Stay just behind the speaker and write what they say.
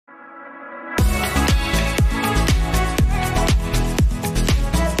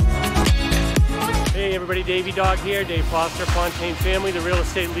Hey everybody, Davey Dog here, Dave Foster, Fontaine Family, the real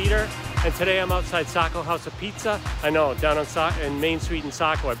estate leader. And today I'm outside Saco House of Pizza. I know, down on Main Street in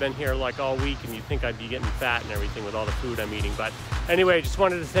Saco. I've been here like all week and you'd think I'd be getting fat and everything with all the food I'm eating. But anyway, just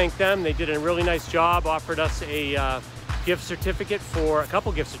wanted to thank them. They did a really nice job, offered us a gift certificate for, a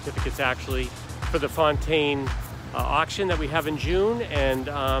couple gift certificates actually, for the Fontaine auction that we have in June.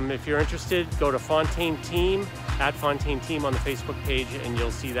 And if you're interested, go to Fontaine Team, at Fontaine Team on the Facebook page, and you'll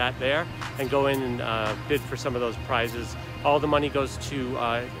see that there, and go in and bid for some of those prizes. All the money goes to,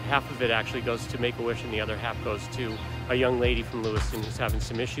 half of it actually goes to Make-A-Wish, and the other half goes to a young lady from Lewiston who's having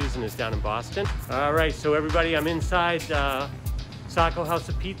some issues and is down in Boston. All right, so everybody, I'm inside Saco House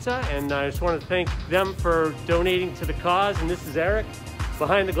of Pizza, and I just want to thank them for donating to the cause. And this is Eric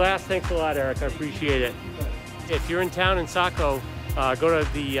behind the glass. Thanks a lot, Eric. I appreciate it. If you're in town in Saco, go to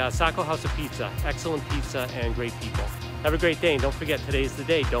the Saco House of Pizza. Excellent pizza and great people. Have a great day, and don't forget, today's the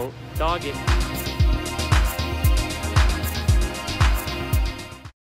day. Don't dog it.